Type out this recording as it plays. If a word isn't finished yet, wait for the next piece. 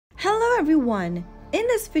everyone! In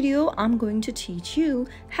this video, I'm going to teach you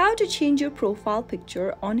how to change your profile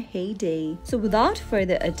picture on Heyday. So without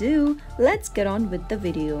further ado, let's get on with the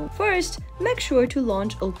video. First, make sure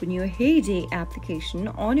to open your Heyday application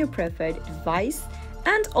on your preferred device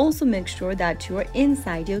and also make sure that you are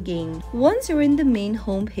inside your game. Once you're in the main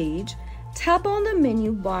home page, tap on the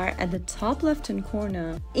menu bar at the top left-hand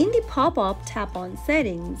corner. In the pop-up, tap on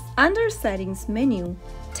Settings. Under Settings menu,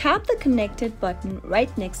 tap the Connected button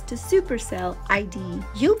right next to Supercell ID.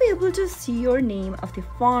 You'll be able to see your name of the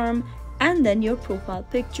farm and then your profile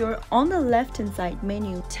picture on the left-hand side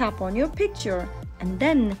menu. Tap on your picture and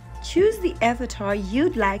then choose the avatar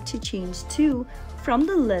you'd like to change to from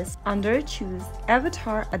the list under Choose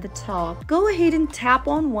Avatar at the top. Go ahead and tap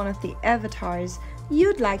on one of the avatars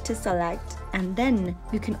you'd like to select, and then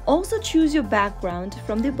you can also choose your background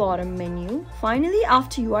from the bottom menu. Finally,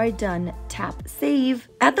 after you are done, tap Save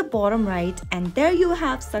at the bottom right, and there you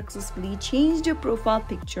have successfully changed your profile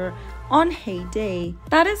picture on Heyday.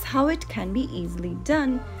 That is how it can be easily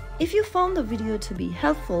done. If you found the video to be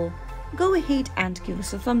helpful, go ahead and give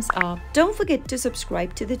us a thumbs up. Don't forget to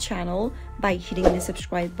subscribe to the channel by hitting the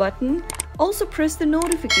subscribe button. Also press the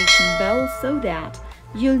notification bell so that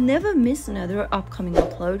you'll never miss another upcoming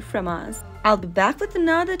upload from us. I'll be back with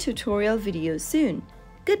another tutorial video soon.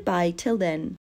 Goodbye till then.